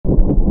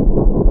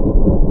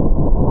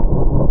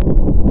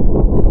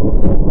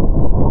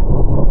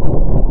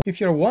If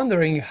you're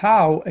wondering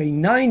how a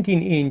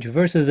 19-inch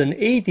versus an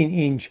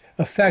 18-inch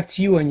affects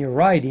you and your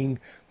riding,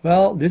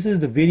 well, this is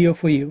the video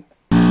for you.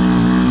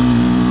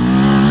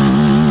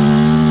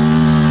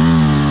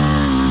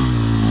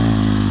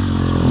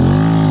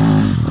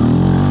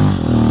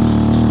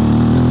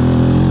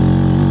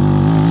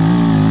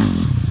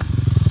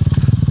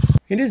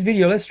 In this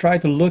video, let's try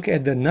to look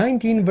at the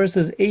 19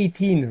 versus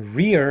 18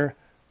 rear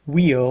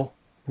wheel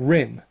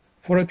rim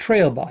for a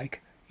trail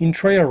bike in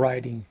trail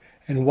riding,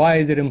 and why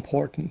is it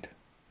important.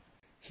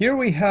 Here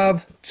we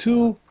have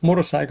two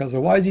motorcycles, a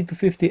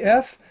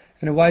YZ250F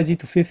and a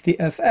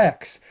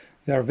YZ250FX.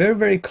 They are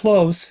very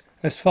close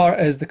as far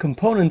as the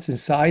components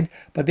inside,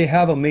 but they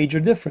have a major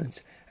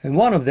difference, and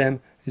one of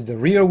them is the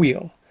rear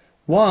wheel.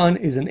 One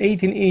is an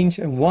 18-inch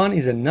and one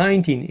is a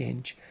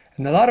 19-inch.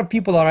 And a lot of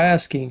people are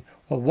asking,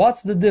 well,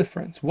 what's the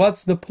difference?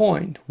 What's the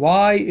point?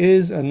 Why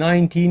is a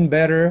 19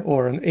 better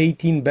or an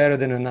 18 better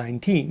than a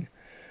 19?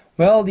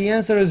 Well, the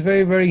answer is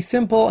very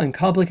simple and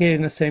complicated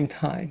at the same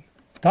time.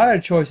 Tire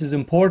choice is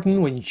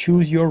important when you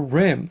choose your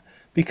rim,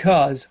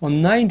 because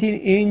on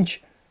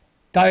 19-inch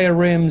tire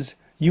rims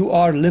you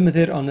are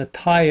limited on the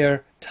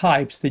tire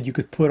types that you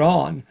could put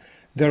on.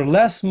 There are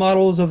less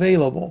models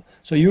available,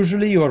 so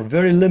usually you are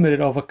very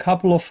limited of a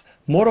couple of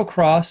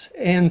motocross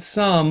and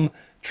some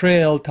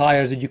trail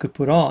tires that you could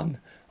put on.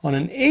 On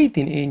an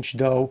 18-inch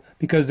though,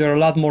 because they're a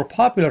lot more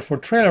popular for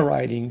trail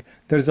riding,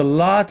 there's a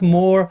lot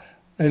more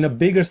and a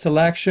bigger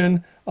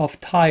selection of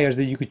tires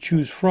that you could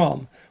choose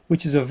from,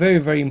 which is a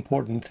very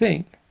important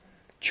thing.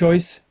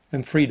 Choice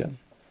and freedom.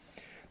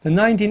 The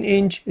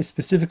 19-inch is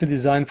specifically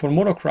designed for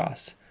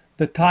motocross.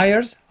 The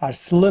tires are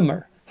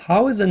slimmer.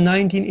 How is a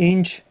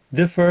 19-inch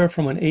differ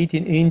from an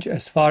 18-inch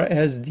as far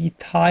as the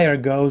tire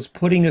goes,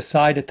 putting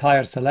aside the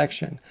tire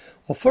selection?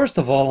 Well, first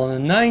of all, on a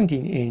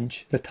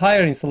 19-inch, the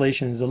tire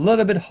installation is a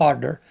little bit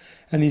harder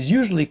and is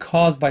usually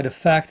caused by the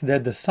fact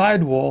that the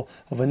sidewall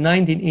of a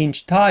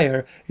 19-inch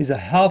tire is a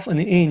half an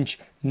inch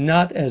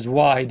not as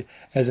wide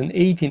as an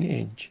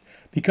 18-inch.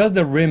 Because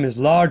the rim is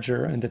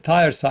larger and the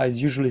tire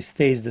size usually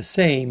stays the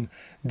same,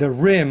 the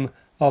rim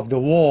of the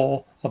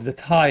wall of the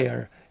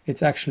tire,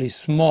 it's actually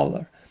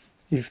smaller.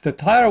 If the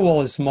tire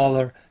wall is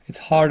smaller, it's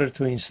harder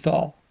to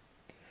install.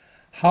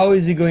 How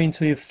is it going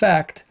to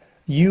affect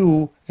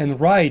you and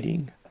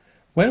riding?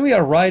 When we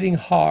are riding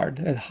hard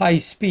at high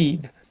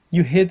speed,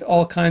 you hit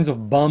all kinds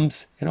of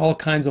bumps and all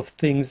kinds of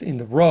things in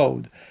the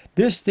road.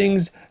 These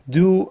things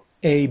do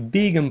a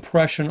big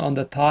impression on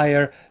the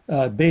tire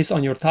based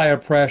on your tire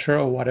pressure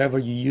or whatever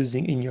you're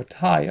using in your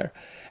tire.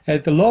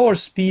 At the lower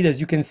speed,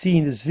 as you can see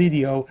in this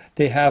video,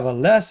 they have a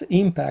less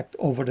impact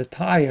over the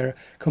tire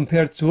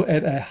compared to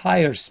at a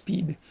higher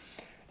speed.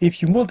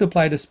 If you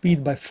multiply the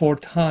speed by 4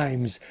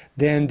 times,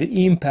 then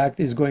the impact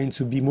is going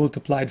to be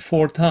multiplied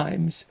 4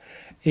 times.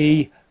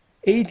 A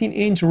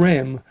 18-inch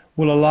rim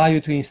will allow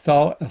you to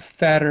install a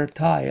fatter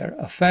tire.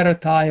 A fatter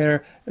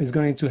tire is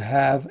going to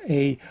have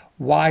a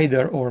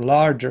wider or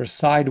larger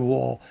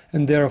sidewall,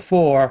 and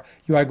therefore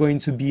you are going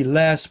to be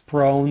less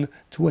prone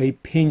to a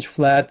pinch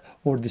flat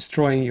or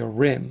destroying your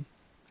rim.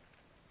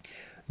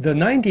 The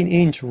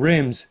 19-inch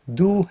rims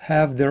do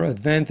have their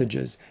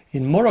advantages.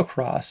 In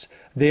motocross,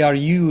 they are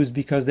used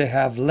because they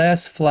have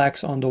less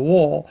flex on the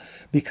wall.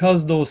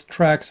 Because those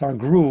tracks are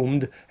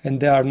groomed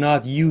and they are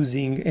not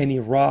using any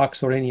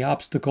rocks or any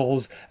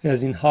obstacles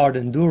as in hard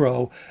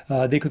enduro,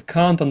 they could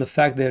count on the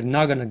fact they're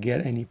not going to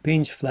get any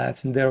pinch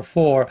flats, and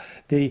therefore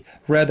they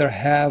rather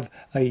have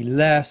a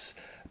less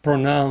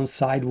pronounced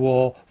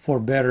sidewall for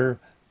better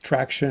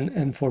traction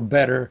and for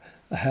better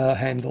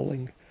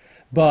handling.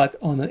 But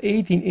on an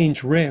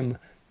 18-inch rim,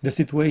 the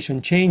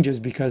situation changes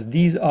because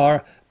these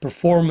are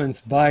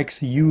performance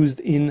bikes used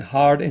in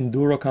hard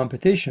enduro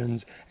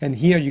competitions, and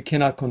here you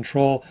cannot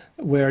control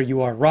where you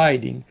are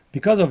riding.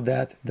 Because of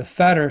that, the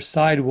fatter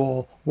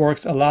sidewall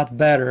works a lot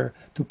better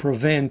to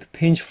prevent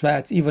pinch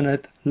flats even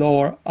at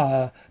lower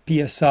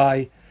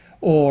PSI,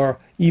 or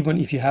even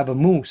if you have a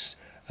moose.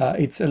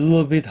 It's a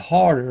little bit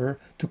harder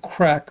to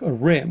crack a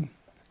rim.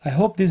 I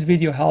hope this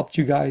video helped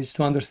you guys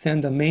to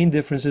understand the main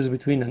differences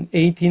between an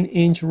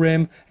 18-inch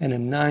rim and a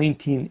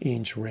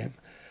 19-inch rim.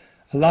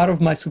 A lot of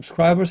my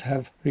subscribers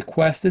have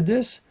requested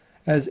this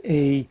as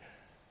a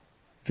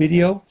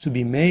video to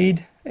be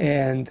made,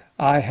 and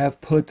I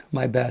have put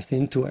my best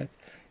into it.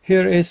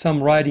 Here is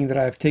some riding that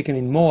I've taken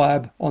in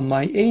Moab on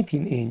my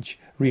 18-inch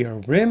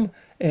rear rim,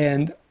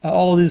 and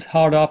all these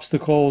hard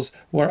obstacles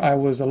where I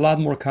was a lot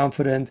more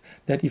confident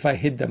that if I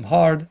hit them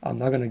hard, I'm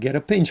not going to get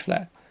a pinch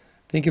flat.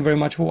 Thank you very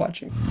much for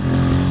watching. There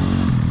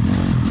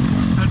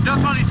are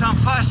definitely some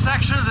fast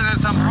sections and then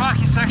some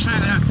rocky sections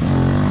and then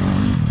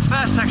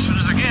fast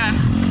sections again.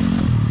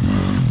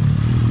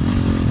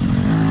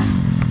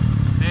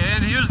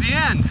 And here's the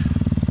end.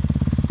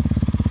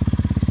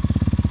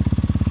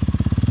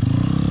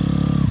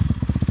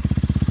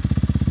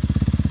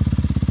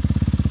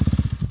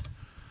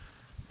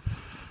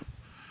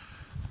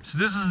 So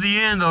this is the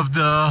end of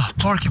the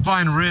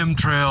Porcupine Rim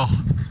Trail.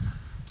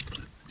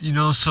 You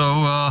know,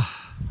 so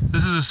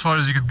this is as far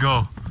as you could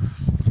go.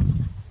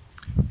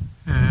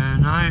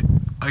 And I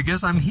I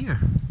guess I'm here.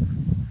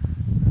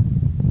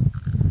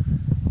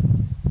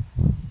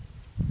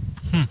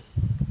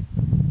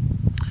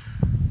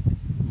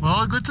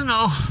 Well, good to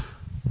know.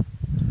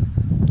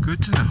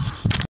 Good to know.